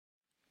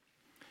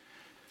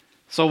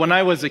So when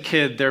I was a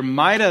kid, there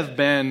might have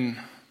been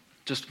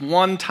just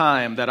one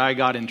time that I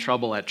got in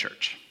trouble at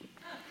church.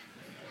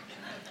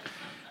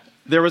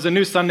 There was a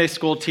new Sunday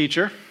school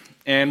teacher,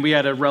 and we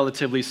had a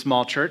relatively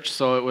small church,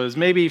 so it was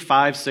maybe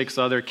 5, 6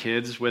 other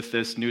kids with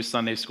this new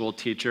Sunday school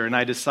teacher, and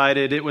I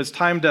decided it was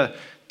time to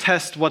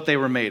test what they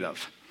were made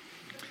of.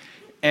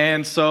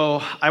 And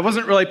so I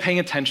wasn't really paying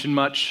attention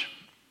much,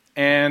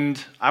 and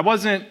I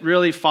wasn't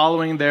really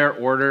following their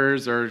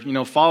orders or,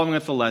 following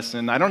with the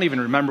lesson. I don't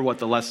even remember what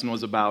the lesson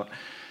was about.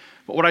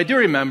 But what I do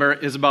remember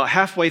is about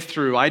halfway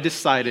through, I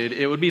decided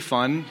it would be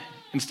fun,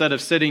 instead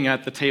of sitting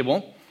at the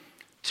table,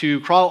 to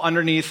crawl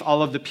underneath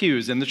all of the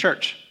pews in the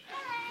church.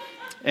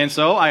 And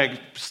so I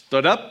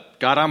stood up,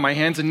 got on my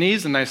hands and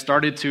knees, and I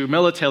started to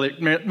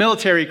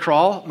military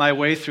crawl my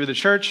way through the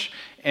church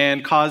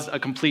and caused a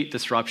complete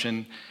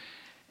disruption.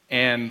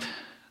 And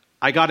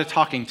I got a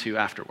talking to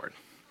afterward.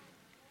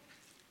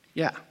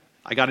 Yeah,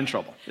 I got in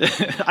trouble.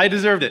 I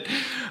deserved it.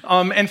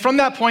 And from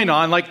that point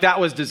on, that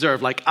was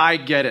deserved. I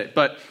get it.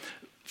 But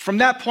from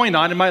that point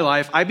on in my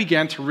life, I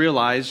began to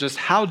realize just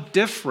how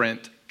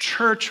different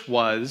church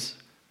was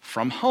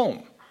from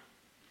home.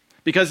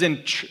 Because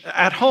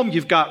at home,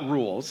 you've got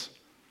rules.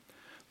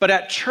 But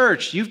at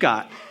church, you've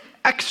got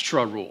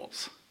extra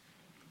rules.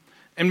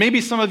 And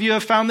maybe some of you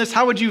have found this.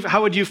 How would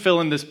you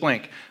fill in this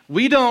blank?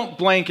 We don't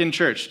blank in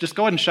church. Just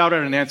go ahead and shout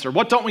out an answer.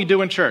 What don't we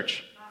do in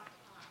church?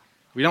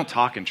 We don't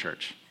talk in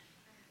church.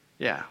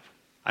 Yeah,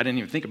 I didn't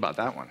even think about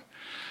that one.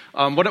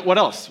 What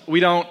else?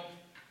 We don't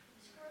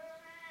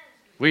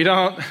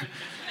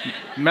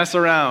mess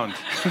around.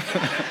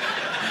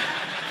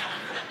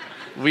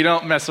 We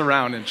don't mess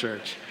around in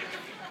church.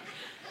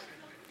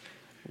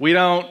 We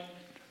don't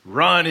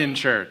run in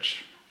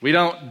church. We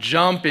don't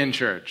jump in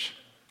church.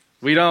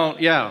 We don't,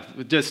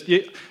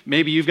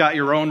 maybe you've got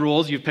your own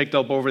rules you've picked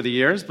up over the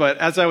years, but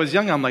as I was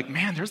young, I'm like,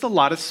 man, there's a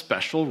lot of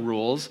special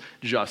rules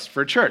just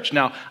for church.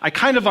 Now, I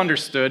kind of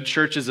understood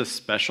church is a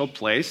special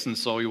place, and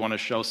so we want to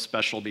show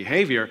special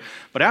behavior,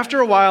 but after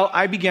a while,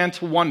 I began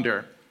to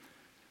wonder,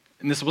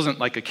 and this wasn't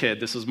like a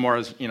kid, this was more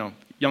as,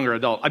 younger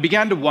adult. I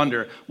began to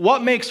wonder,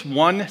 what makes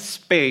one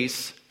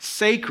space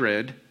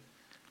sacred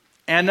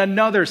and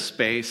another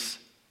space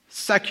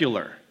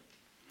secular?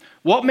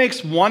 What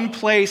makes one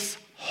place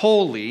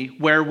holy,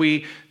 where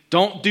we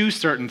don't do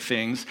certain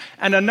things,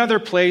 and another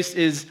place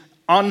is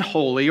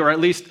unholy, or at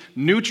least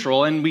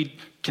neutral, and we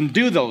can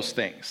do those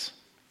things?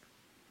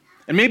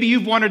 And maybe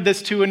you've wondered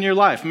this too in your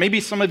life. Maybe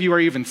some of you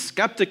are even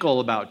skeptical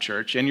about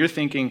church, and you're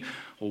thinking,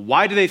 well,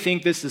 why do they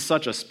think this is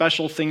such a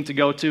special thing to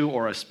go to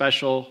or a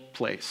special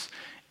place?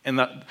 And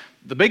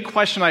the big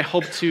question I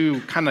hope to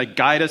kind of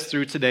guide us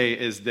through today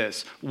is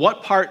this: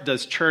 what part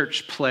does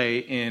church play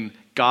in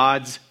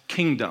God's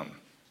kingdom?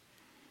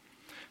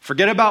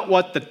 Forget about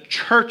what the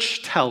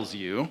church tells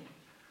you.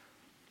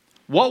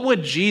 What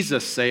would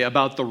Jesus say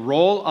about the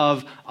role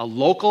of a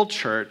local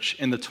church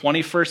in the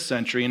 21st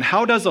century, and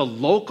how does a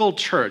local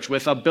church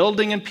with a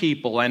building and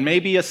people and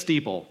maybe a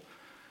steeple,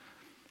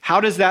 how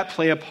does that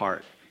play a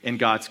part in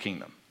God's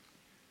kingdom?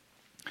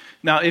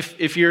 Now,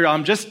 if you're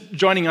just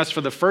joining us for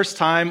the first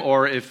time,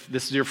 or if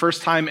this is your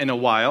first time in a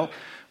while,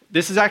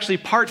 this is actually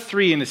part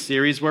 3 in a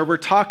series where we're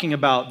talking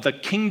about the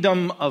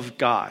kingdom of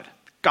God.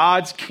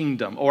 God's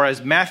kingdom, or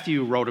as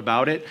Matthew wrote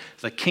about it,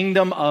 the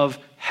kingdom of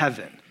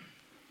heaven.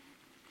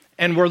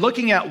 And we're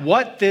looking at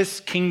what this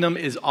kingdom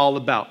is all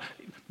about.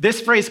 This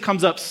phrase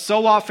comes up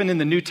so often in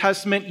the New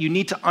Testament, you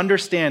need to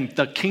understand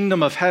the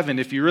kingdom of heaven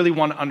if you really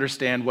want to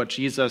understand what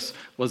Jesus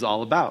was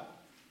all about.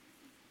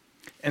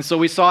 And so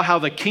we saw how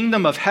the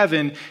kingdom of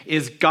heaven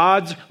is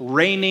God's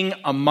reigning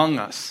among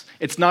us.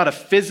 It's not a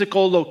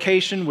physical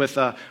location with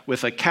a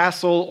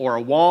castle or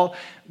a wall.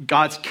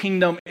 God's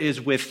kingdom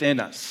is within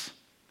us.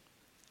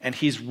 And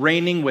he's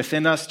reigning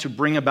within us to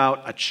bring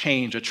about a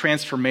change, a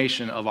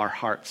transformation of our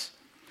hearts.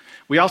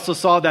 We also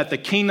saw that the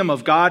kingdom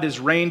of God is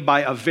reigned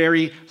by a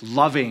very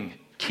loving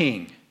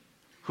king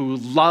who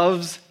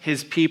loves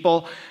his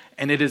people,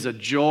 and it is a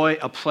joy,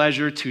 a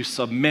pleasure to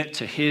submit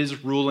to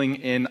his ruling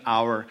in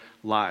our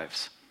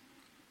lives.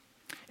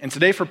 And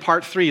today for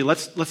part 3,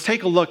 let's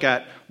take a look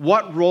at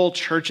what role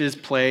churches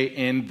play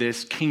in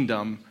this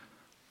kingdom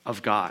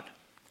of God.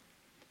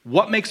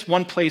 What makes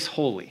one place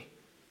holy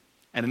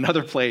and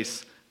another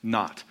place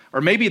not?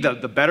 Or maybe the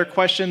better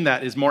question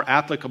that is more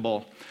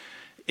applicable,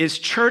 is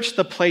church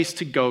the place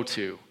to go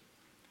to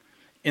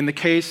in the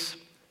case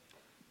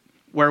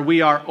where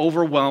we are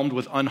overwhelmed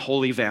with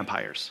unholy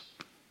vampires?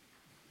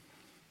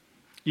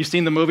 You've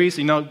seen the movies,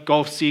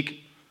 go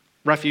seek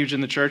refuge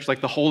in the church,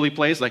 like the holy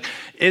place.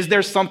 Is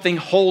there something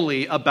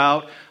holy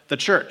about the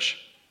church?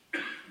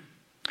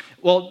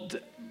 Well,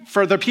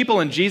 for the people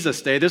in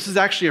Jesus' day, this is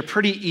actually a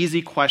pretty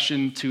easy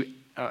question to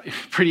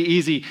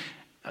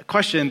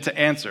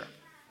answer.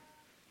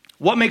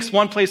 What makes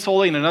one place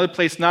holy and another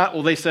place not?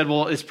 Well, they said,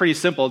 it's pretty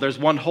simple. There's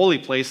one holy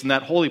place, and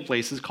that holy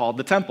place is called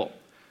the temple.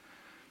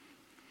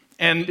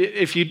 And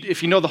if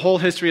you know the whole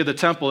history of the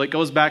temple, it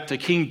goes back to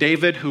King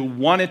David, who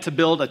wanted to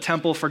build a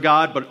temple for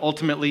God, but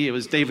ultimately it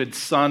was David's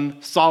son,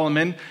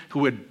 Solomon, who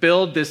would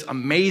build this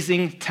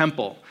amazing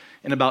temple.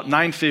 in about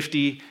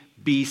 950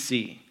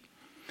 BC.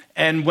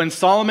 And when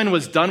Solomon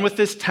was done with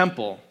this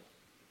temple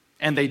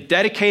and they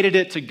dedicated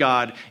it to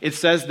God, it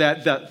says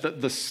that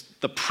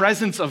the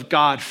presence of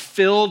God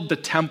filled the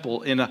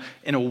temple in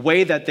a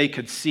way that they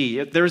could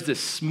see. There was this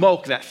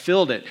smoke that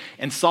filled it.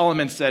 And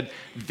Solomon said,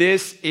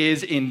 "This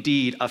is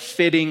indeed a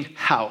fitting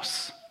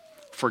house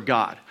for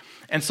God."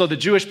 And so the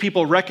Jewish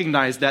people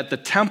recognized that the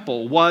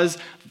temple was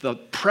the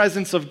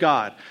presence of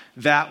God.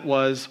 That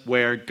was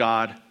where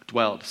God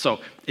dwelled. So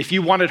if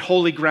you wanted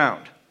holy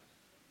ground,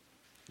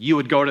 you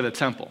would go to the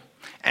temple.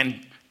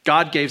 And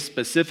God gave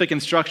specific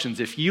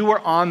instructions. If you were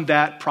on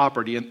that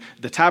property,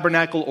 the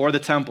tabernacle or the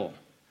temple,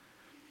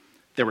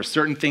 there were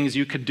certain things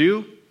you could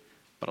do,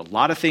 but a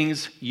lot of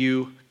things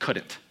you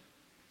couldn't.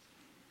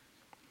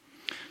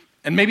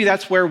 And maybe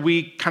that's where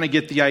we kind of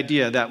get the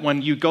idea that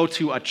when you go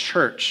to a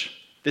church,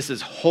 this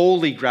is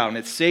holy ground,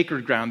 it's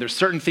sacred ground. There's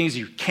certain things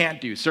you can't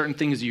do, certain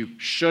things you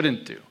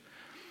shouldn't do.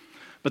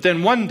 But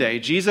then one day,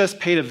 Jesus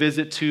paid a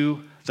visit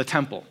to the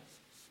temple.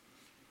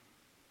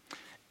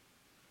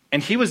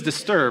 And he was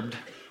disturbed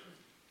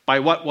by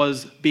what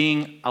was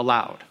being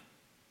allowed.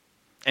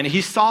 And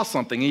he saw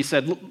something. He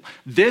said,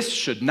 "This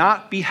should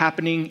not be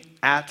happening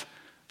at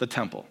the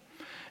temple."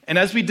 And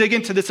as we dig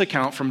into this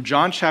account from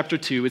John chapter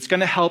 2, it's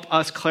going to help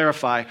us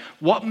clarify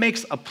what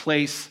makes a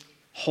place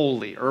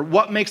holy or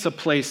what makes a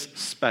place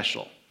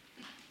special.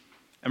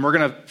 And we're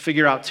going to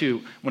figure out,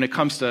 too, when it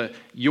comes to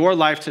your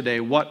life today,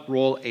 what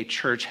role a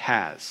church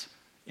has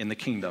in the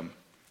kingdom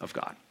of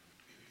God.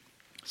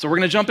 So we're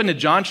going to jump into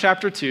John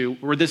chapter 2,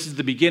 where this is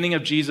the beginning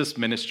of Jesus'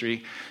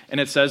 ministry.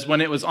 And it says,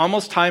 when it was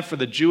almost time for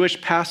the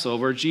Jewish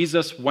Passover,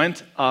 Jesus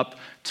went up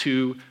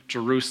to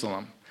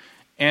Jerusalem.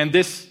 And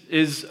this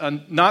is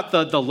not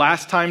the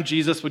last time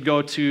Jesus would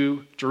go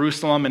to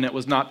Jerusalem, and it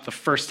was not the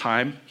first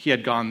time he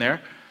had gone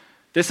there.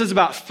 This is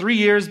about 3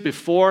 years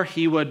before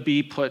he would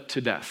be put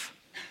to death.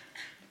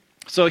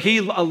 So he,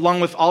 along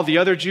with all the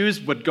other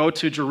Jews, would go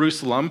to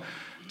Jerusalem,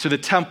 to the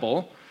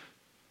temple,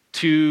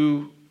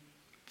 to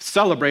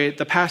celebrate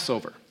the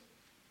Passover.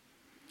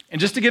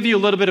 And just to give you a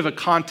little bit of a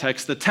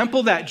context, the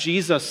temple that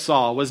Jesus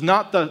saw was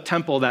not the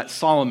temple that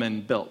Solomon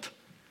built.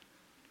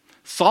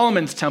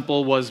 Solomon's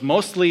temple was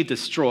mostly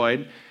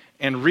destroyed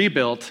and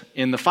rebuilt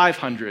in the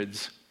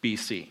 500s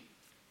BC.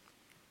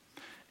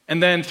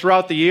 And then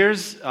throughout the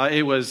years,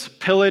 it was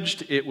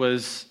pillaged, it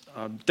was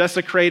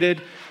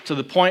desecrated to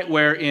the point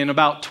where in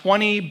about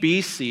 20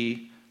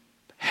 BC,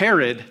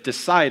 Herod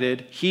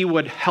decided he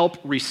would help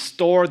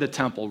restore the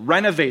temple,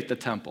 renovate the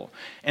temple.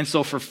 And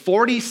so for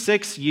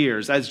 46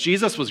 years, as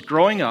Jesus was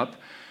growing up,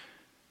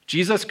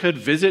 Jesus could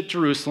visit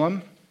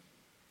Jerusalem,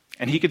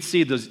 and he could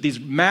see these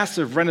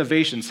massive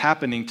renovations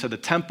happening to the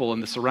temple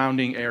and the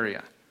surrounding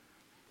area.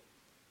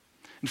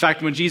 In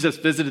fact, when Jesus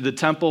visited the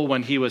temple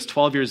when he was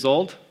 12 years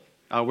old,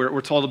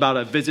 we're told about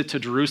a visit to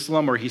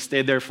Jerusalem where he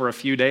stayed there for a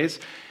few days.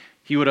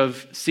 He would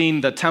have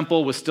seen the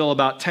temple was still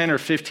about 10 or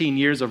 15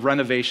 years of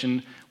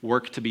renovation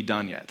work to be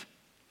done yet.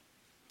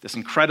 This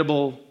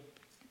incredible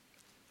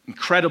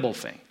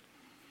thing.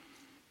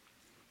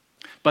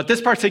 But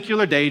this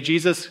particular day,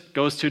 Jesus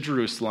goes to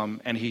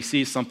Jerusalem and he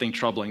sees something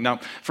troubling.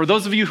 Now, for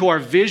those of you who are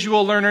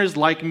visual learners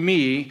like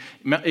me,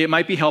 it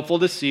might be helpful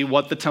to see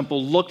what the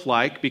temple looked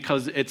like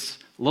because it's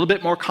a little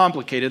bit more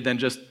complicated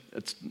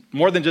it's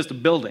more than just a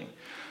building.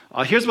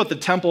 Here's what the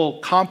temple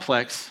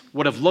complex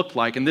would have looked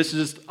like, and this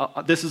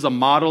is a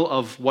model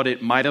of what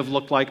it might have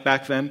looked like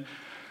back then.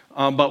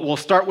 But we'll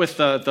start with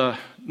the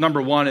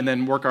number one and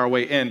then work our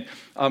way in.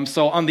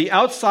 So on the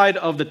outside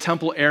of the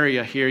temple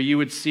area here, you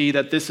would see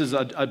that this is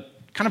a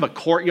kind of a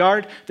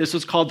courtyard. This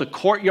was called the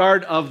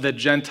courtyard of the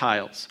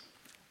Gentiles.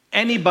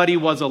 Anybody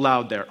was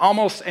allowed there.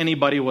 Almost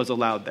anybody was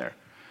allowed there.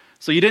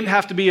 So you didn't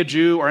have to be a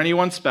Jew or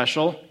anyone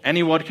special.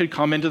 Anyone could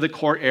come into the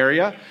court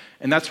area,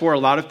 and that's where a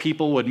lot of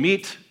people would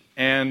meet,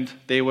 and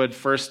they would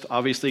first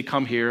obviously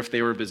come here if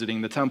they were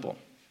visiting the temple.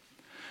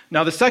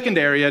 Now, the second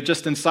area,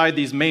 just inside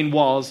these main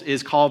walls,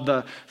 is called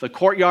the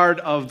courtyard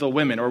of the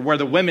women, or where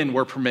the women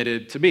were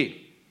permitted to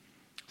be.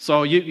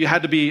 So you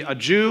had to be a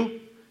Jew,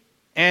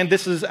 and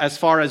this is as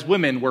far as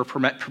women were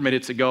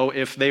permitted to go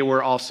if they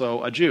were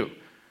also a Jew.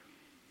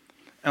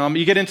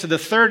 You get into the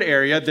third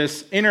area,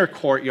 this inner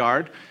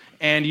courtyard,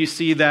 and you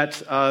see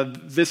that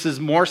this is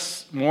more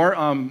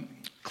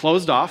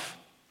closed off.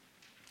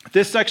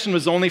 This section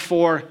was only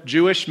for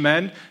Jewish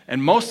men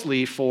and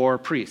mostly for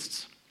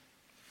priests.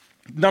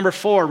 Number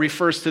 4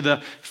 refers to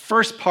the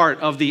first part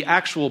of the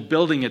actual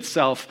building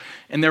itself,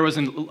 and there was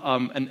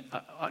an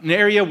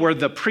area where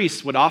the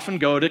priests would often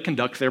go to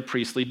conduct their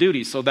priestly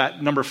duties. So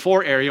that number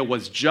 4 area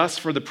was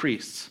just for the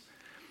priests.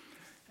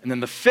 And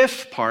then the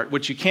 5th part,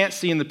 which you can't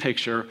see in the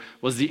picture,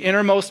 was the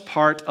innermost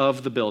part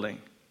of the building,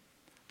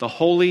 the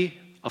Holy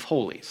of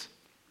Holies,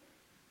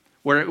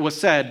 where it was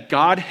said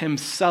God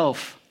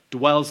himself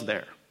dwells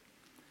there.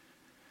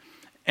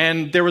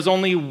 And there was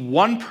only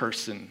one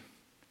person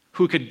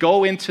who could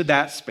go into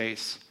that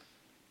space,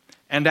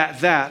 and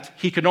at that,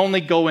 he could only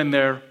go in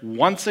there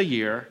once a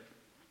year,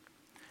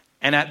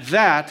 and at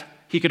that,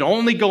 he could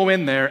only go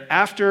in there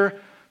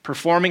after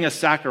performing a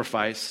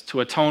sacrifice to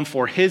atone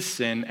for his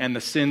sin and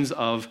the sins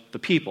of the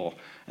people.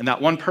 And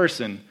that one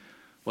person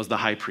was the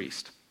high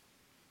priest.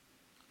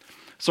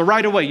 So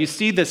right away, you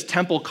see this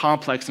temple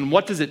complex, and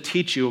what does it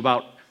teach you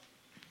about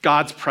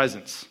God's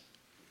presence?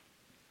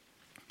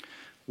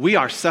 We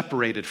are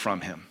separated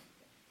from him.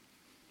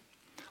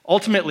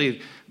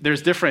 Ultimately,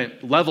 there's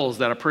different levels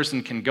that a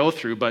person can go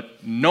through,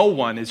 but no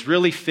one is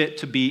really fit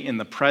to be in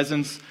the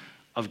presence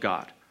of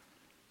God.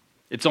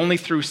 It's only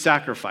through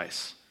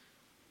sacrifice.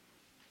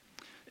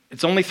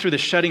 It's only through the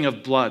shedding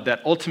of blood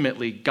that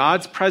ultimately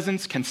God's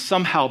presence can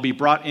somehow be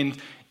brought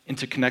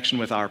into connection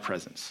with our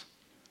presence.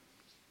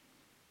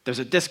 There's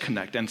a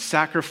disconnect, and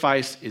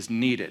sacrifice is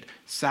needed.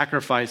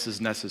 Sacrifice is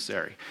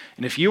necessary.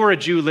 And if you were a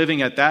Jew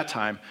living at that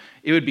time,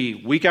 it would be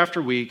week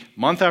after week,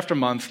 month after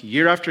month,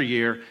 year after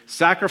year,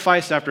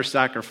 sacrifice after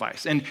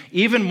sacrifice. And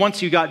even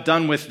once you got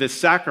done with this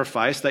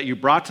sacrifice that you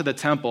brought to the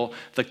temple,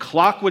 the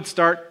clock would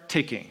start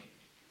ticking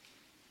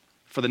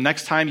for the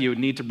next time you would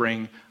need to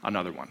bring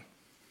another one.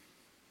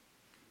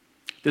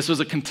 This was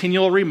a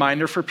continual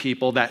reminder for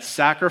people that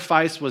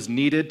sacrifice was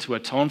needed to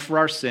atone for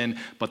our sin,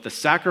 but the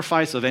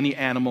sacrifice of any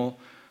animal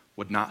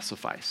would not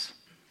suffice.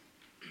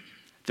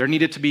 There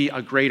needed to be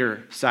a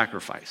greater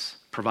sacrifice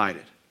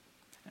provided.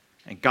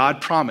 And God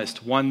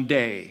promised one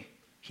day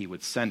he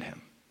would send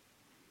him.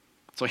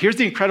 So here's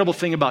the incredible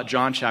thing about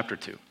John chapter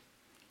 2.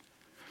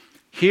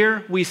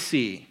 Here we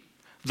see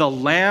the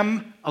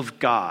Lamb of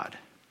God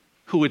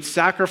who would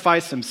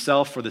sacrifice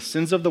himself for the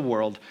sins of the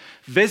world,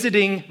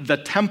 visiting the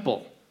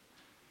temple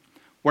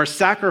where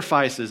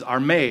sacrifices are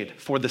made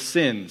for the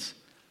sins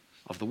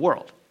of the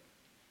world.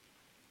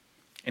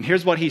 And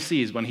here's what he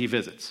sees when he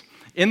visits.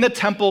 In the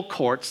temple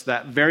courts,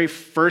 that very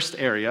first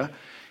area,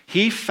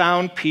 he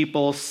found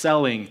people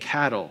selling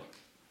cattle,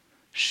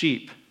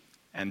 sheep,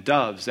 and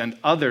doves, and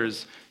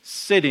others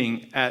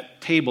sitting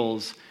at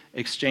tables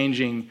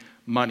exchanging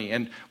money.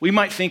 And we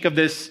might think of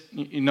this,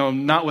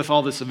 not with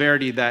all the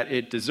severity that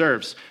it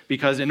deserves,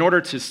 because in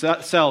order to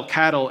sell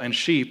cattle and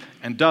sheep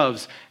and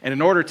doves, and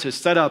in order to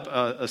set up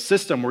a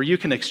system where you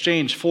can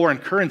exchange foreign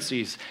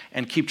currencies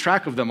and keep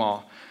track of them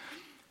all,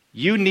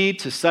 you need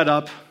to set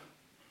up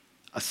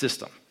a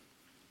system.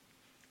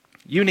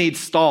 You need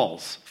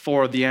stalls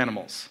for the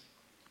animals.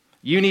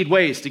 You need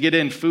ways to get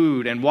in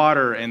food and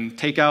water and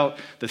take out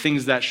the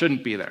things that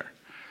shouldn't be there.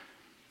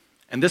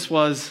 And this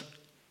was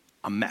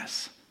a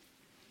mess.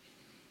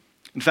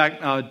 In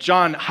fact,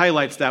 John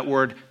highlights that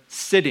word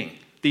sitting.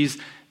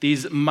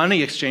 These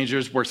money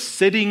exchangers were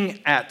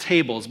sitting at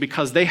tables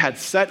because they had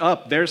set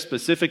up their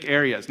specific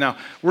areas. Now,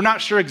 we're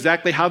not sure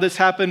exactly how this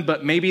happened,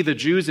 but maybe the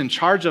Jews in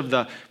charge of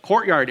the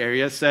courtyard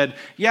area said,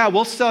 yeah,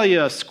 we'll sell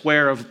you a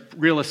square of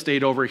real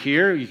estate over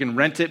here. You can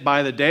rent it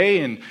by the day,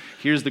 and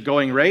here's the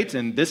going rate.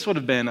 And this would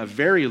have been a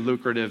very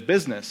lucrative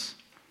business.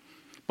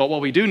 But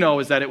what we do know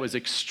is that it was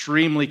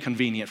extremely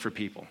convenient for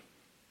people.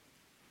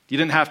 You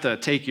didn't have to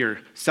take your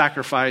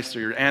sacrifice or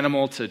your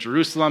animal to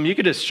Jerusalem. You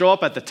could just show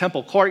up at the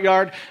temple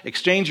courtyard,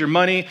 exchange your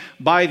money,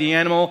 buy the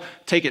animal,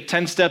 take it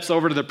 10 steps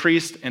over to the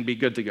priest, and be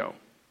good to go.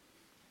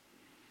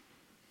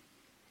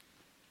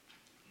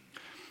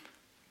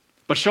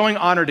 But showing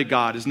honor to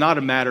God is not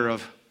a matter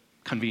of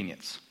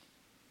convenience.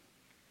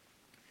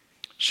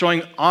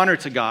 Showing honor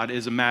to God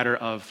is a matter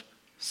of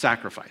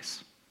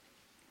sacrifice.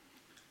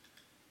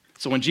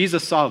 So when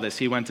Jesus saw this,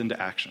 he went into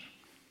action.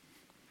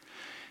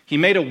 He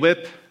made a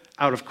whip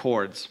out of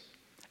cords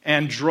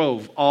and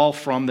drove all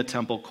from the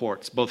temple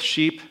courts, both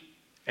sheep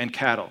and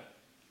cattle.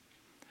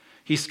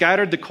 He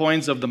scattered the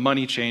coins of the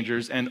money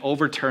changers and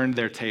overturned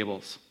their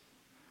tables.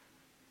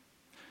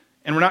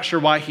 And we're not sure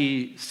why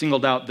he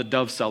singled out the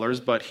dove sellers,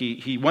 but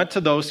he went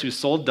to those who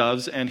sold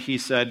doves and he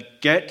said,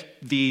 "Get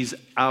these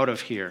out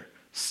of here.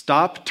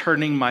 Stop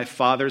turning my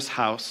Father's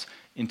house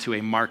into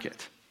a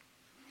market."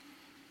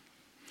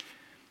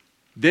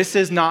 This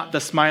is not the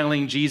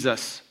smiling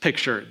Jesus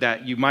picture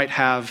that you might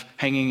have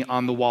hanging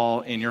on the wall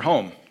in your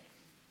home.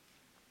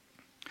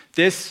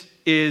 This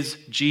is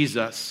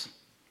Jesus,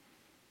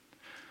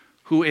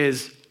 who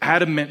is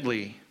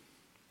adamantly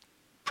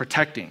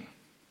protecting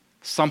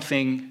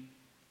something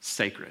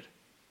sacred.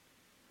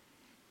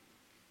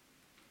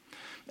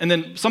 And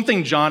then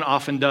something John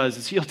often does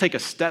is he'll take a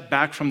step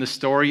back from the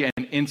story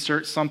and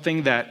insert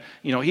something that,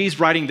 he's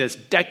writing this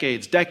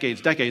decades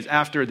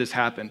after this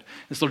happened.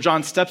 And so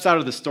John steps out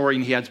of the story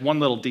and he adds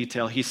one little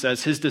detail. He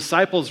says, his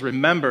disciples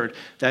remembered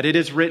that it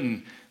is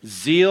written,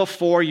 "Zeal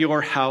for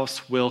your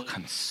house will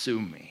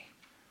consume me."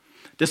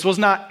 This was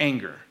not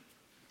anger.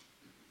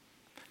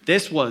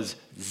 This was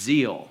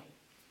zeal.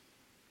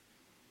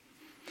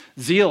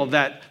 Zeal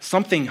that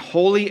something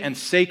holy and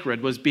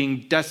sacred was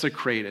being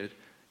desecrated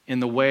in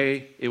the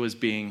way it was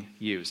being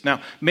used.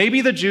 Now,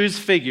 maybe the Jews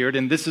figured,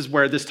 and this is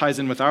where this ties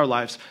in with our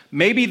lives,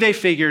 maybe they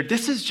figured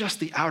this is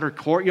just the outer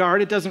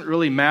courtyard. It doesn't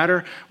really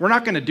matter. We're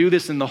not going to do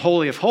this in the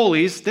Holy of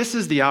Holies. This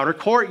is the outer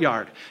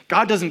courtyard.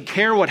 God doesn't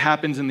care what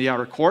happens in the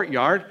outer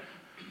courtyard.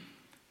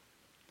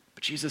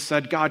 But Jesus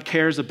said God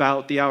cares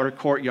about the outer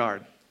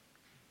courtyard.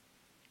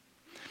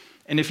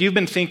 And if you've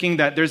been thinking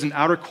that there's an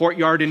outer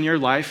courtyard in your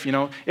life,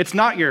 it's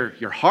not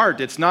your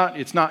heart. It's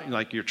not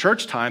like your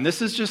church time.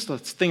 This is just a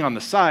thing on the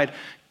side.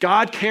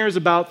 God cares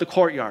about the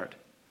courtyard.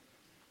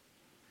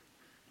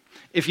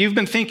 If you've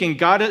been thinking,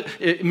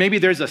 maybe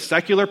there's a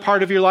secular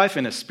part of your life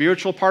and a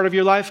spiritual part of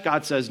your life,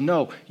 God says,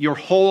 no, your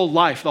whole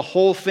life, the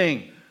whole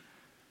thing,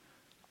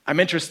 I'm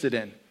interested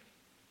in.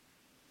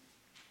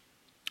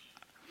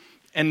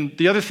 And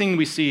the other thing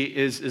we see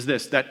is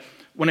this, that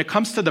when it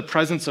comes to the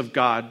presence of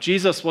God,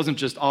 Jesus wasn't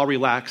just all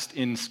relaxed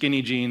in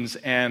skinny jeans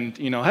and,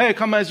 hey,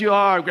 come as you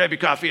are, grab your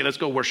coffee, let's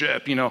go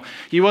worship.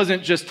 He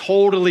wasn't just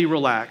totally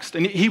relaxed.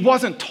 And he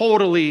wasn't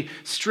totally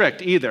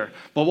strict either.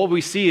 But what we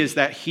see is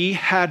that he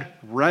had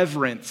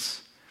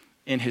reverence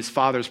in his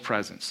Father's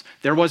presence.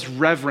 There was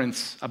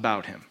reverence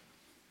about him.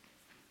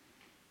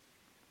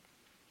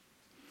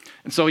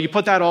 And so you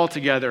put that all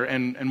together,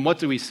 and what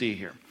do we see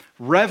here?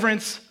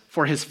 Reverence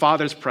for his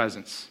Father's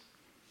presence,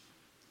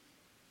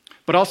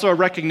 but also a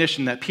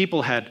recognition that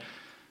people had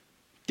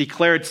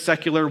declared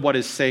secular what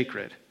is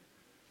sacred.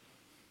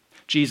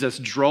 Jesus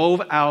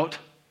drove out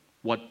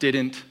what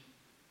didn't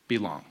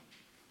belong.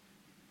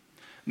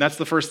 And that's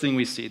the first thing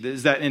we see,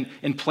 is that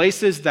in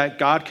places that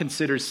God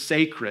considers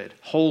sacred,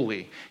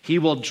 holy, he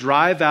will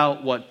drive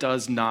out what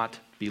does not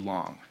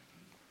belong.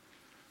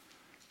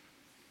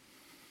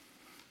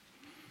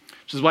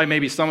 Which is why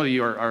maybe some of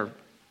you are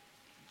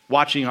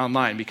watching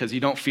online because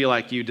you don't feel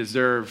like you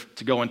deserve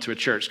to go into a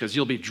church because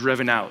you'll be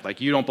driven out, like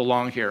you don't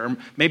belong here. Or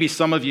maybe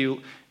some of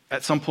you,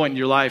 at some point in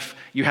your life,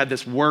 you had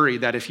this worry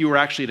that if you were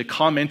actually to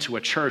come into a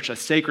church, a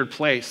sacred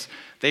place,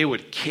 they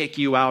would kick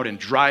you out and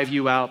drive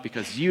you out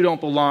because you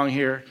don't belong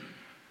here.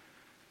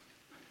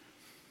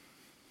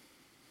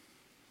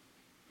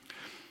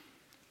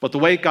 But the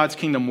way God's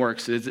kingdom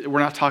works is we're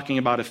not talking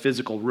about a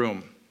physical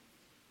room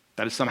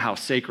that is somehow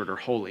sacred or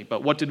holy.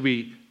 But what did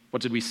we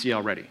see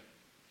already?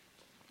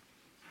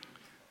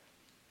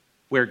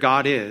 Where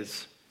God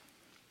is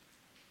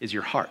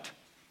your heart.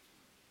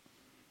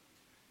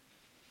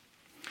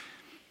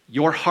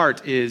 Your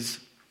heart is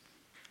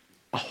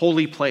a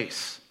holy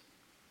place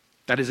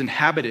that is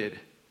inhabited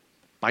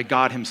by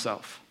God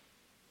himself.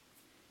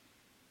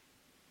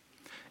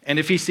 And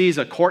if he sees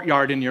a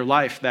courtyard in your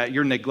life that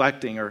you're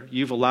neglecting or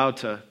you've allowed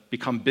to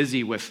become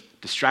busy with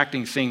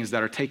distracting things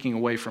that are taking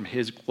away from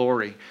his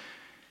glory,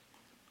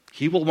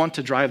 he will want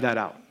to drive that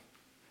out.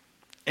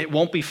 It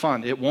won't be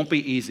fun. It won't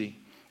be easy.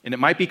 And it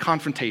might be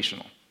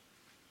confrontational.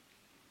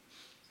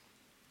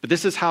 But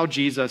this is how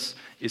Jesus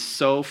is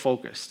so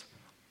focused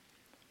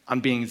on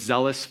being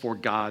zealous for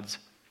God's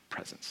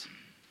presence.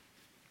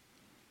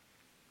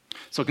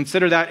 So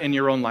consider that in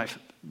your own life.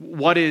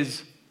 Where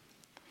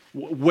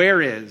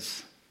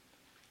is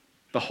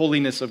the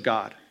holiness of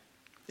God?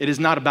 It is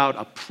not about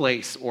a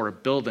place or a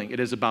building. It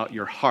is about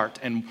your heart.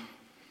 And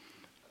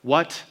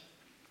what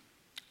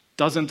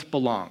doesn't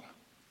belong,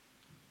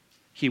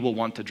 he will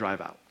want to drive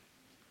out.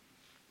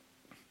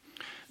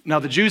 Now,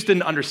 the Jews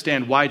didn't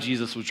understand why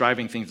Jesus was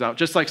driving things out,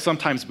 just like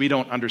sometimes we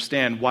don't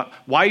understand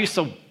why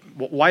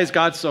is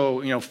God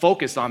so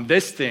focused on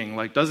this thing?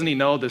 Like, doesn't he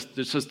know this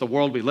is just the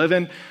world we live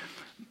in?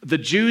 The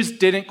Jews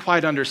didn't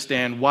quite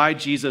understand why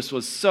Jesus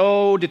was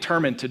so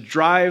determined to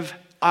drive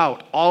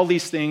out all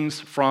these things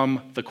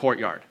from the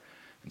courtyard.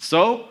 And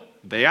so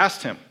they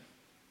asked him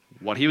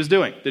what he was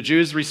doing. The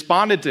Jews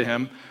responded to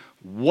him,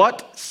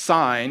 "What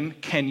sign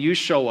can you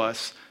show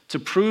us to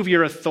prove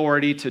your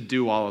authority to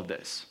do all of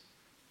this?"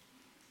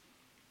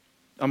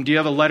 Do you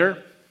have a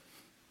letter?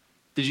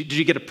 Did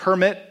you get a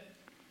permit?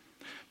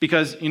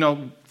 Because,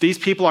 these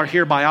people are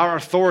here by our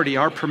authority,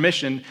 our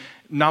permission.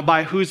 Now,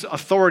 by whose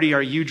authority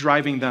are you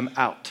driving them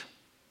out?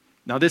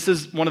 Now, this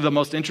is one of the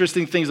most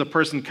interesting things a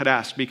person could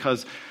ask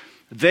because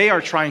they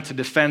are trying to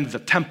defend the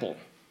temple,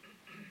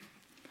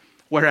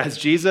 whereas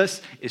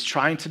Jesus is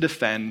trying to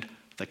defend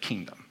the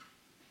kingdom.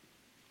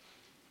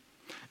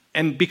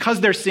 And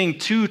because they're seeing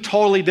two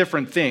totally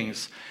different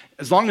things,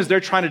 as long as they're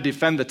trying to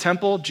defend the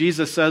temple,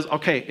 Jesus says,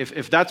 okay,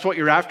 if that's what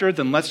you're after,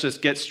 then let's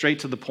just get straight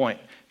to the point.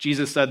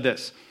 Jesus said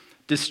this,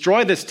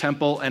 "Destroy this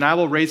temple and I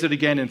will raise it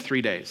again in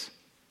 3 days."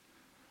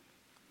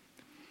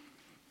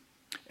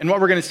 And what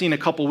we're going to see in a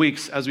couple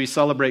weeks as we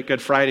celebrate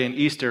Good Friday and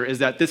Easter is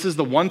that this is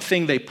the one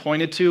thing they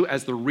pointed to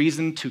as the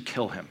reason to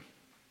kill him.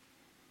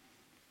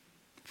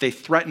 He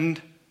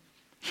threatened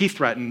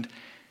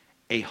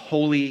a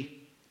holy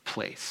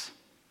place.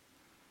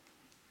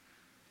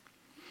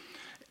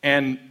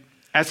 And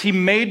as he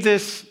made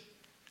this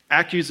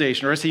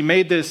accusation, or as he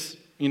made this,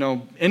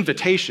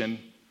 invitation,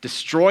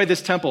 destroy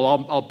this temple,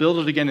 I'll build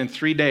it again in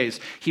 3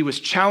 days, he was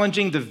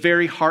challenging the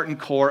very heart and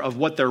core of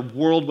what their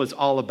world was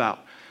all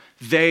about.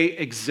 They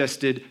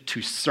existed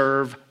to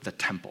serve the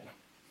temple.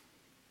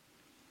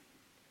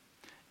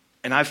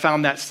 And I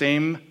found that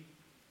same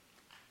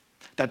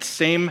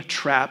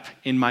trap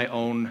in my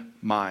own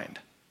mind,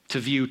 to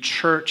view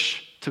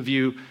church, to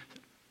view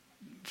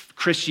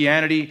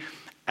Christianity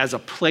as a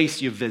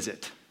place you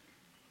visit.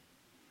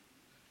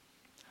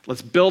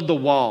 Let's build the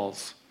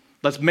walls.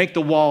 Let's make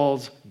the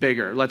walls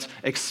bigger. Let's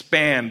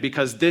expand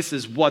because this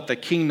is what the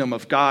kingdom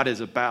of God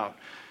is about.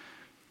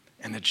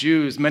 And the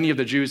Jews, many of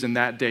the Jews in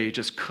that day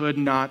just could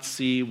not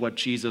see what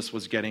Jesus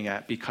was getting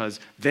at because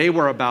they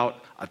were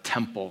about a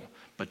temple,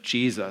 but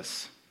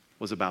Jesus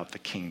was about the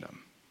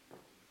kingdom.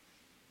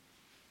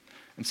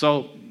 And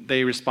so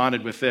they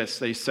responded with this.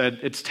 They said,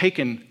 it's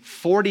taken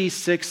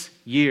 46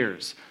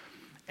 years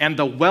and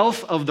the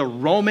wealth of the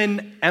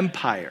Roman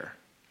Empire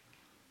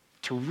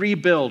to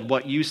rebuild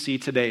what you see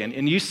today.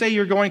 And you say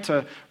you're going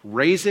to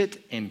raise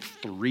it in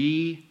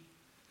 3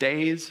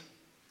 days?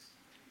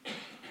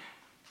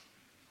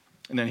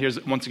 And then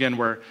here's once again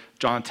where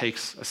John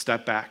takes a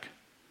step back.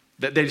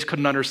 They just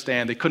couldn't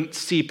understand. They couldn't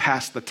see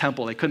past the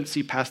temple. They couldn't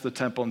see past the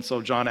temple. And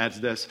so John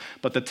adds this,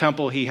 but the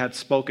temple he had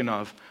spoken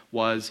of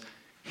was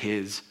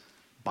his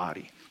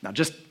body. Now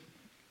just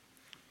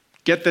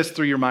get this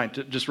through your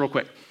mind, just real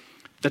quick.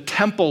 The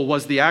temple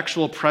was the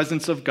actual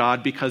presence of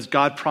God because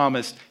God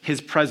promised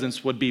his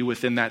presence would be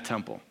within that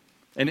temple.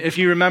 And if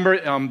you remember,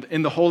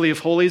 in the Holy of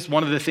Holies,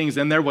 one of the things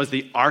in there was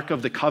the Ark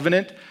of the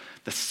Covenant,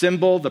 the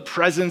symbol, the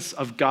presence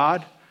of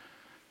God.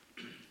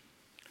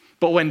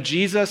 But when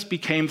Jesus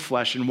became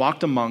flesh and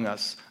walked among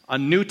us, a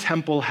new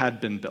temple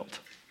had been built.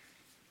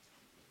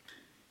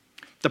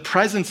 The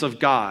presence of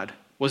God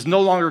was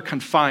no longer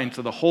confined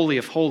to the Holy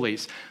of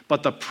Holies,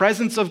 but the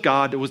presence of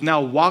God was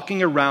now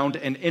walking around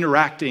and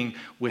interacting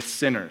with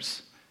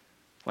sinners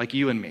like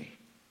you and me.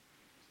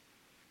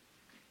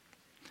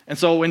 And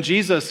so when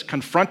Jesus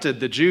confronted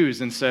the Jews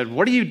and said,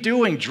 what are you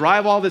doing?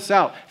 Drive all this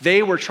out.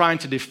 They were trying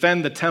to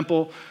defend the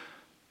temple,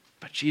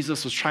 but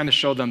Jesus was trying to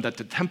show them that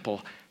the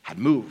temple had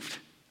moved.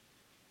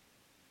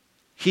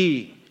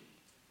 He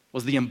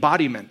was the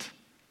embodiment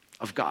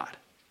of God.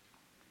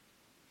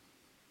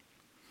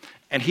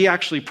 And he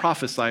actually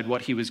prophesied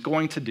what he was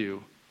going to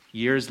do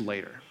years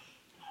later.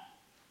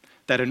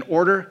 That in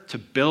order to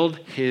build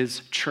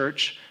his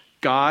church,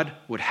 God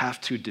would have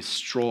to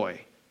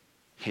destroy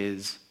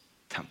his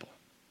temple.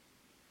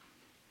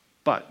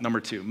 But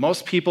number 2,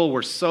 most people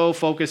were so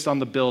focused on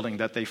the building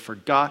that they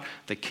forgot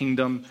the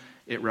kingdom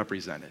it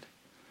represented.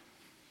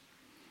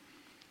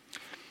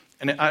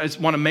 And I just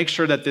want to make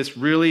sure that this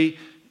really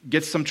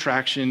gets some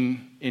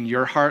traction in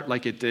your heart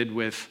like it did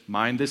with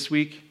mine this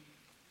week.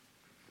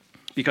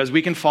 Because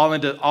we can fall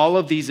into all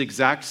of these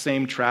exact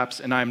same traps,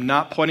 and I'm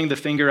not pointing the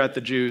finger at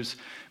the Jews,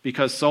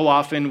 because so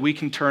often we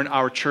can turn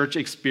our church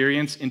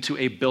experience into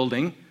a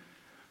building.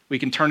 We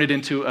can turn it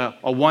into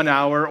a 1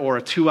 hour or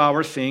a 2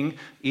 hour thing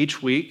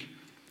each week.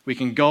 We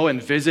can go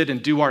and visit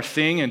and do our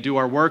thing and do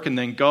our work and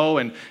then go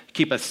and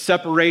keep a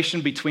separation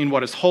between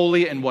what is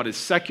holy and what is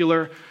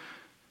secular.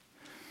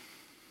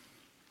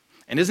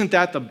 And isn't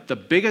that the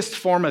biggest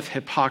form of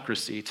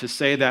hypocrisy, to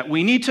say that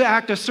we need to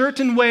act a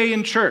certain way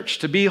in church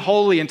to be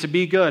holy and to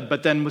be good,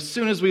 but then as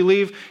soon as we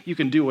leave, you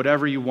can do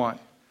whatever you want?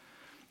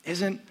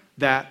 Isn't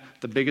that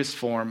the biggest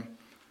form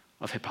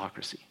of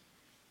hypocrisy?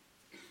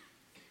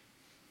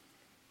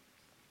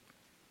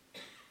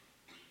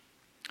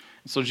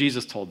 So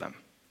Jesus told them,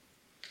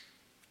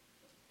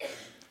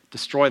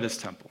 destroy this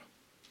temple,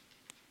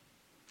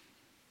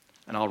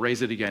 and I'll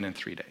raise it again in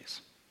 3 days.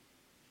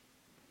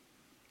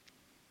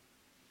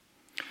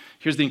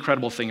 Here's the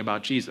incredible thing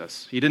about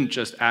Jesus. He didn't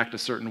just act a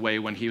certain way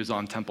when he was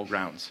on temple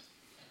grounds.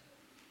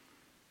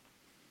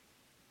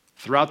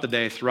 Throughout the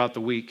day, throughout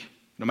the week,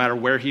 no matter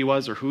where he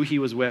was or who he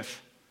was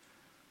with,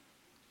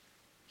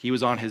 he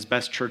was on his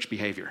best church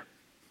behavior.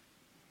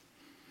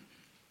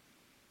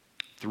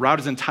 Throughout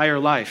his entire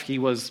life, he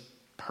was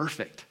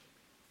perfect.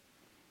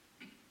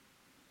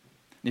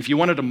 And if you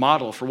wanted to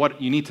model for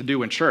what you need to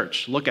do in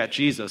church, look at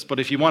Jesus. But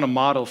if you want to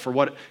model for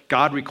what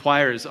God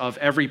requires of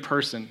every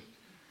person,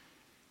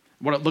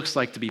 what it looks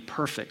like to be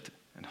perfect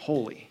and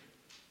holy,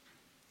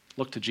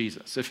 look to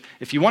Jesus.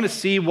 If you want to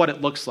see what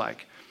it looks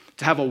like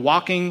to have a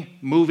walking,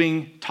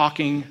 moving,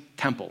 talking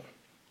temple,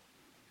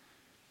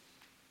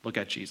 look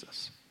at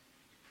Jesus.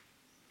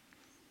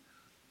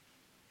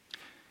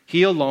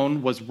 He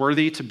alone was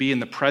worthy to be in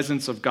the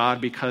presence of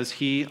God because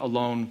he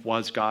alone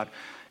was God.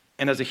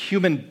 And as a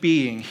human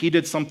being, he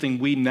did something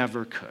we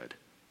never could: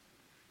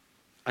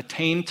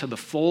 attain to the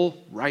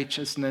full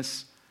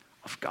righteousness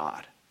of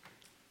God.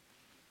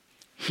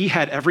 He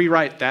had every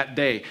right that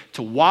day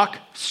to walk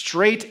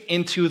straight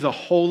into the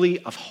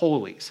Holy of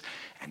Holies,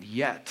 and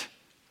yet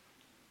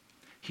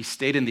he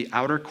stayed in the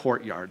outer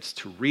courtyards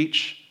to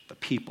reach the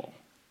people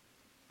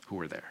who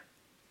were there.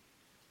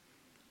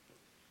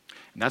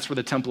 And that's where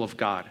the temple of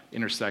God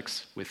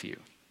intersects with you.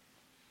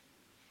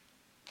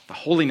 The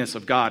holiness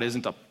of God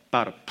isn't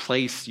about a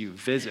place you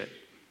visit.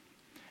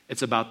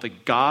 It's about the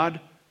God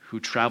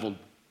who traveled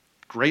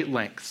great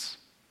lengths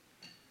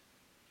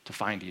to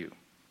find you.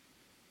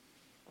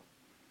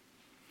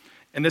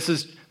 And this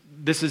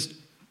is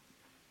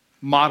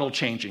model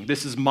changing.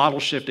 This is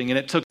model shifting. And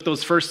it took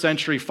those first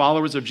century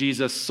followers of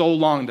Jesus so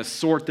long to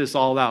sort this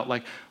all out.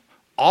 Like,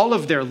 all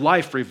of their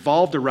life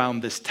revolved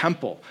around this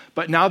temple.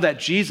 But now that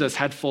Jesus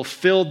had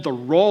fulfilled the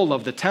role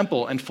of the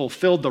temple and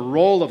fulfilled the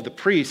role of the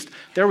priest,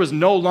 there was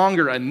no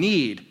longer a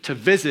need to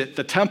visit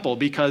the temple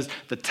because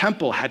the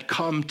temple had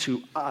come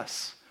to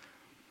us.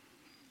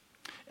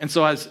 And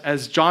so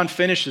as John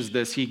finishes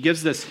this, he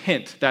gives this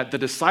hint that the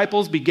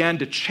disciples began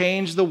to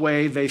change the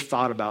way they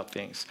thought about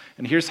things.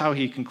 And here's how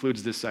he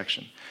concludes this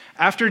section.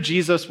 After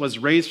Jesus was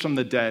raised from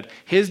the dead,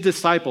 his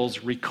disciples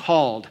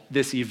recalled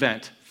this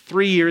event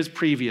 3 years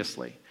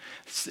previously.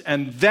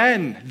 And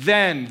then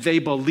they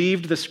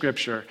believed the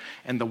scripture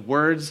and the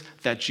words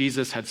that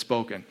Jesus had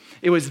spoken.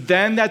 It was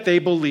then that they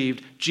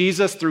believed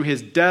Jesus, through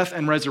his death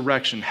and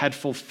resurrection, had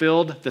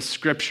fulfilled the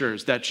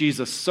scriptures that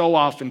Jesus so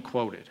often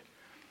quoted.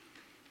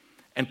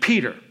 And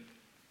Peter,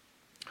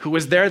 who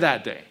was there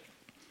that day,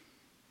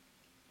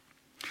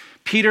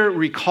 Peter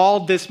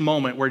recalled this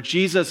moment where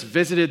Jesus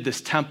visited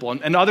this temple,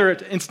 and other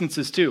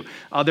instances too.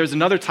 There's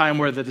another time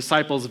where the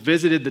disciples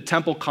visited the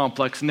temple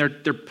complex, and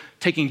they're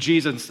taking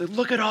Jesus and say,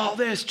 "Look at all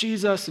this,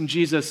 Jesus." And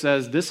Jesus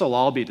says, "This will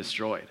all be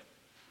destroyed."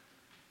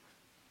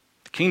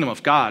 The kingdom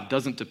of God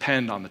doesn't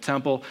depend on the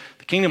temple.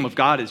 The kingdom of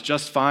God is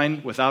just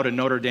fine without a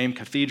Notre Dame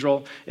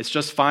cathedral. It's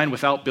just fine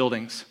without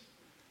buildings.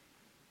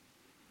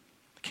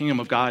 The kingdom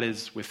of God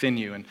is within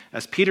you. And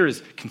as Peter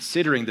is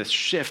considering this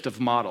shift of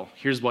model,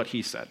 here's what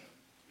he said.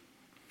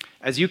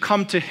 As you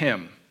come to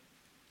him,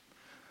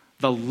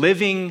 the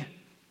living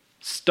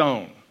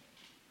stone.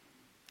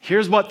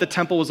 Here's what the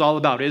temple was all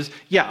about. It is,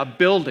 a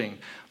building,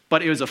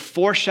 but it was a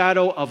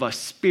foreshadow of a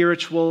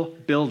spiritual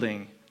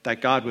building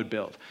that God would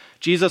build.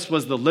 Jesus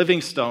was the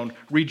living stone,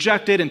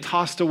 rejected and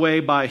tossed away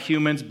by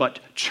humans, but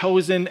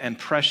chosen and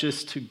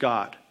precious to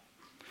God.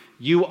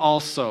 You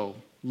also,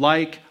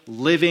 like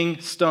living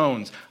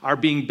stones, are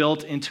being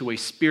built into a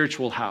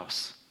spiritual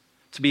house,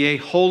 to be a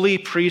holy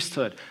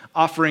priesthood,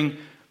 offering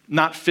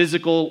not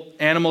physical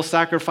animal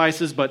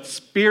sacrifices, but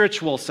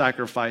spiritual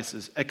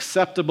sacrifices,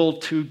 acceptable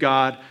to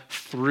God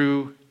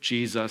through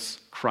Jesus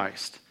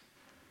Christ.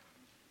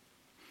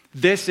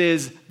 This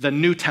is the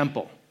new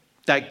temple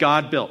that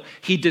God built.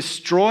 He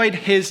destroyed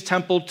his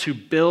temple to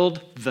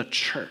build the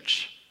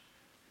church,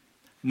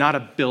 not a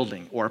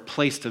building or a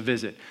place to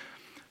visit,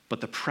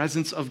 but the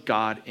presence of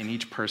God in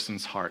each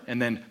person's heart.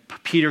 And then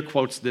Peter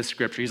quotes this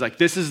scripture. He's like,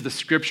 this is the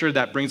scripture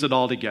that brings it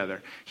all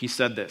together. He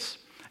said this.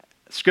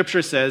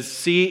 Scripture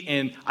says,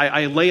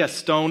 I lay a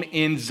stone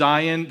in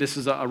Zion. This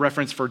is a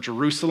reference for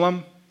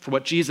Jerusalem, for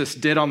what Jesus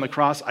did on the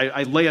cross.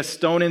 I lay a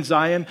stone in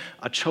Zion,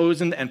 a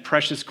chosen and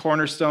precious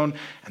cornerstone,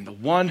 and the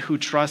one who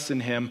trusts in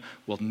him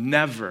will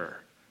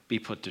never be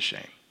put to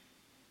shame,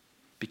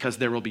 because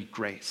there will be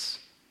grace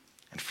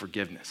and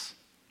forgiveness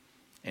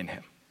in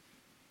him.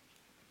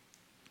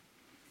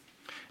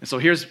 And so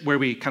here's where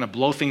we kind of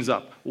blow things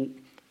up.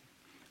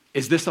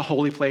 Is this a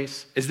holy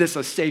place? Is this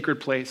a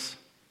sacred place?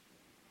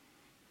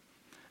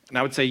 And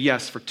I would say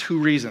yes, for 2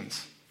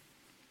 reasons.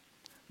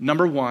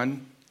 Number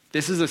 1,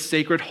 this is a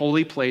sacred,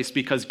 holy place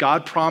because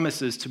God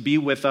promises to be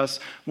with us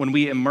when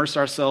we immerse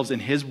ourselves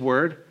in his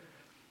word.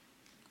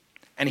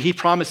 And he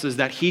promises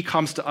that he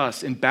comes to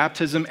us in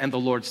baptism and the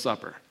Lord's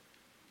Supper.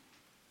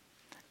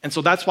 And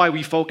so that's why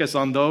we focus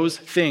on those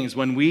things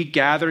when we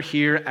gather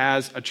here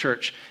as a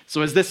church.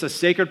 So is this a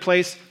sacred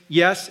place?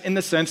 Yes, in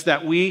the sense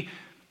that we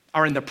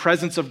are in the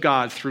presence of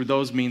God through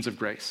those means of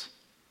grace.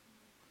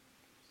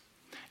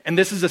 And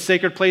this is a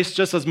sacred place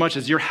just as much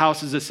as your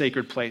house is a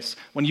sacred place.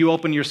 When you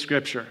open your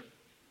scripture,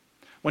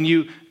 when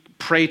you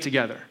pray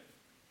together,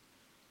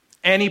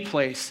 any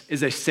place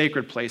is a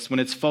sacred place when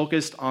it's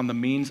focused on the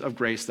means of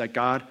grace that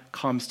God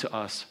comes to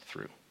us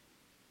through.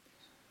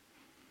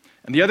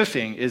 And the other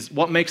thing is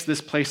what makes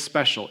this place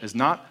special is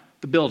not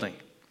the building.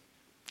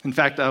 In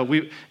fact,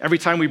 every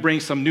time we bring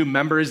some new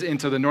members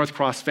into the North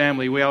Cross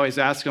family, we always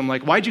ask them,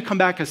 like, why'd you come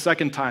back a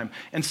second time?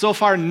 And so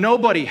far,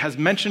 nobody has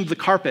mentioned the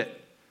carpet.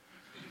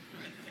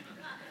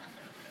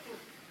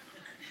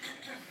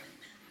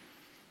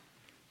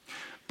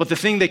 But the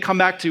thing they come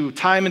back to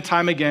time and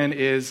time again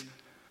is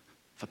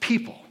the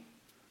people.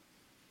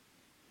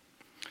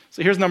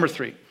 So here's number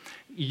 3.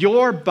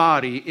 Your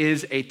body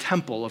is a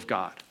temple of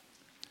God.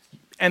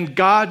 And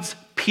God's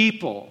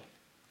people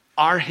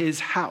are his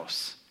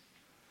house.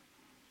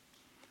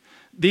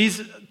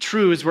 These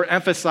truths were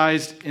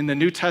emphasized in the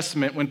New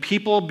Testament when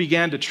people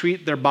began to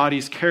treat their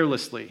bodies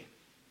carelessly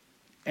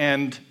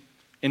and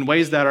in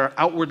ways that are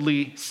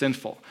outwardly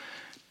sinful.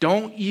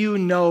 Don't you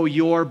know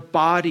your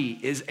body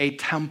is a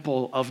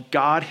temple of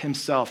God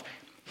himself?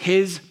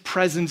 His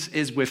presence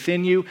is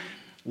within you.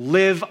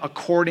 Live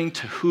according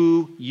to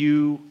who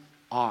you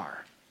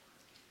are.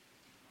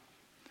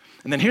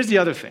 And then here's the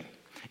other thing.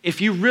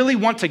 If you really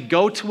want to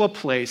go to a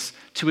place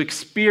to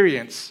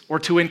experience or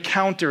to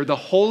encounter the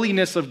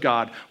holiness of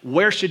God,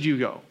 where should you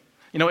go?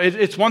 You know,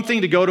 it's one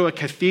thing to go to a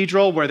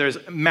cathedral where there's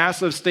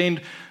massive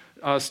stained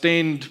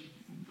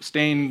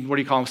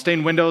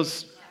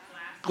windows?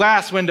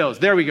 Glass windows.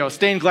 There we go.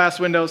 Stained glass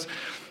windows.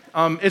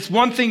 It's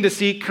one thing to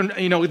see,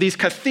 these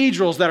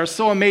cathedrals that are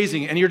so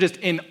amazing and you're just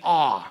in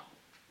awe.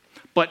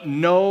 But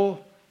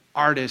no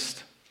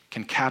artist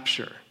can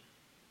capture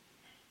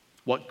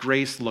what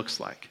grace looks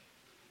like.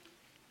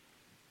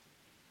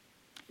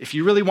 If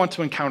you really want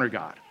to encounter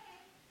God,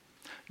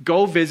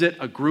 go visit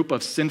a group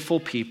of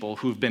sinful people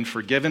who've been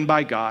forgiven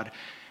by God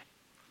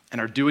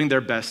and are doing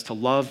their best to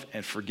love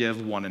and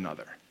forgive one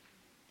another.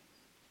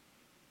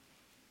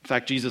 In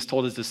fact, Jesus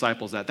told his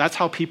disciples that. That's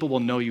how people will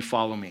know you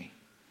follow me,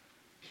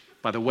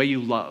 by the way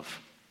you love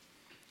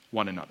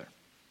one another.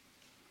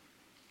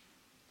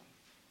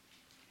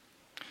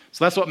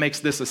 So that's what makes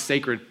this a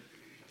sacred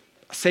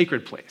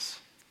place.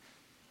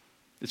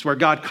 It's where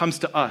God comes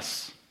to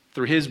us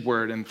through his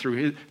word and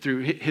through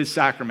his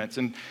sacraments.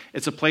 And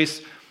it's a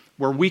place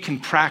where we can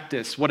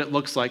practice what it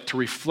looks like to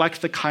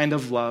reflect the kind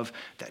of love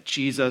that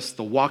Jesus,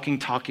 the walking,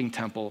 talking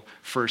temple,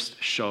 first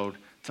showed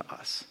to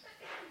us.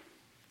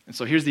 And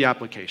so here's the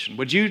application.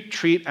 Would you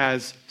treat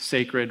as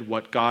sacred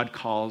what God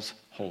calls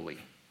holy?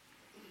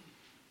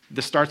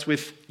 This starts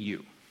with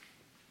you.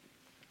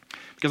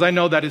 Because I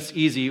know that it's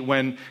easy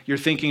when you're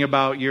thinking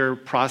about your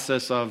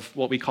process of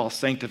what we call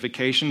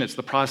sanctification. It's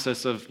the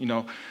process of,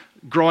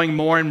 growing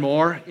more and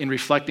more in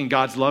reflecting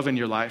God's love in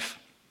your life.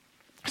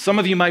 Some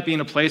of you might be in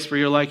a place where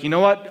you're like, you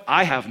know what?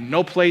 I have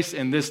no place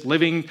in this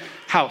living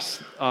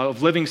house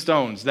of living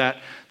stones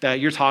that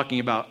you're talking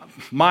about.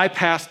 My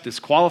past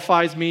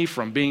disqualifies me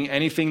from being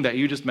anything that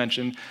you just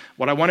mentioned.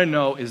 What I want to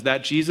know is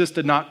that Jesus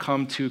did not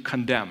come to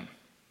condemn.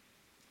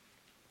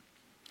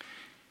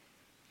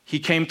 He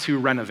came to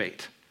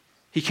renovate.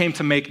 He came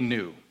to make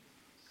new.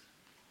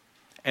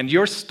 And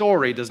your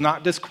story does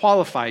not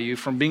disqualify you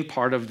from being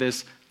part of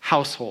this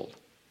household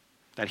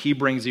that he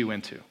brings you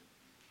into.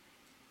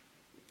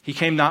 He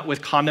came not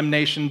with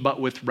condemnation, but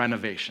with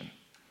renovation.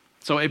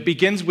 So it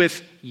begins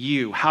with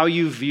you, how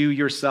you view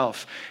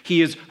yourself.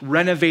 He is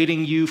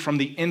renovating you from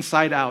the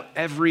inside out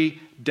every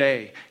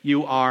day.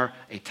 You are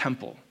a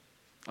temple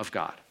of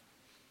God.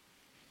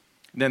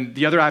 Then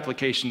the other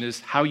application is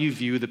how you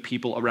view the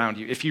people around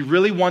you. If you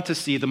really want to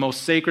see the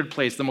most sacred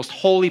place, the most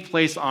holy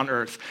place on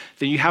earth,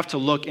 then you have to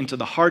look into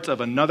the heart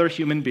of another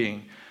human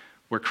being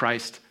where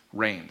Christ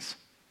reigns.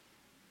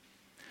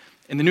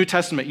 In the New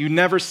Testament, you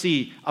never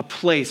see a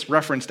place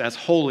referenced as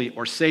holy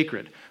or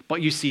sacred,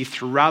 but you see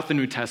throughout the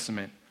New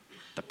Testament,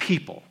 the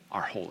people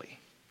are holy.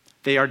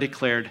 They are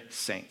declared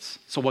saints.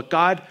 So what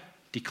God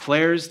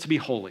declares to be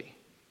holy,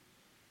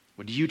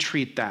 would you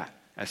treat that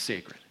as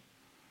sacred?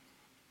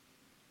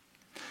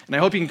 And I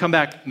hope you can come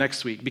back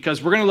next week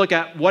because we're going to look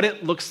at what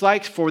it looks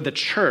like for the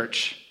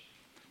church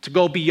to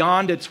go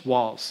beyond its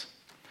walls,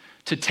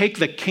 to take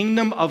the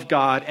kingdom of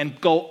God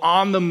and go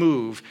on the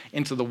move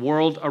into the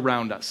world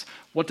around us.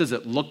 What does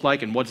it look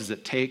like and what does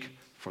it take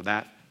for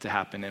that to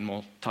happen? And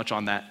we'll touch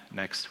on that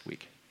next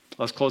week.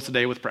 Let's close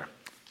today with prayer.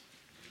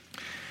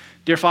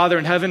 Dear Father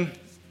in heaven,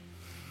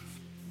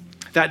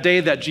 that day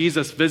that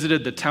Jesus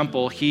visited the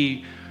temple,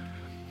 he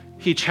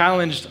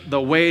challenged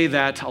the way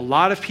that a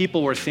lot of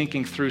people were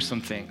thinking through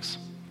some things.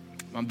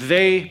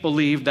 They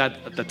believed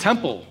that the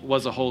temple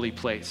was a holy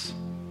place,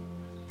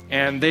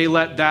 and they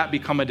let that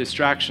become a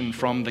distraction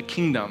from the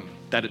kingdom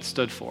that it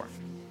stood for.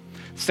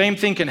 Same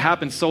thing can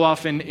happen so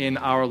often in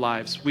our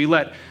lives. We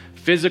let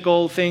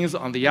physical things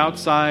on the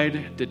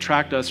outside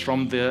detract us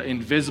from the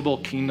invisible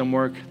kingdom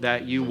work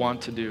that you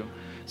want to do.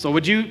 So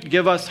would you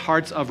give us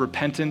hearts of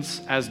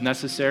repentance as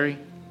necessary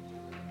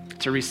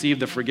to receive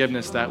the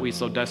forgiveness that we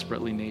so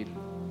desperately need?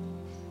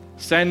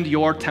 Send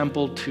your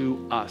temple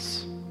to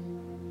us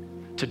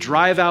to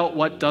drive out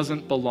what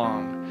doesn't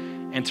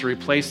belong and to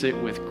replace it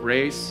with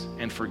grace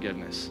and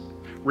forgiveness.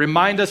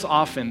 Remind us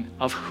often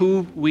of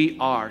who we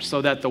are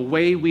so that the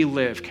way we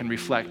live can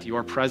reflect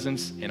your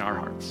presence in our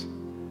hearts.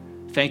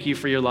 Thank you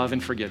for your love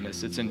and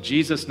forgiveness. It's in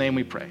Jesus' name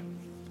we pray.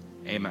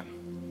 Amen.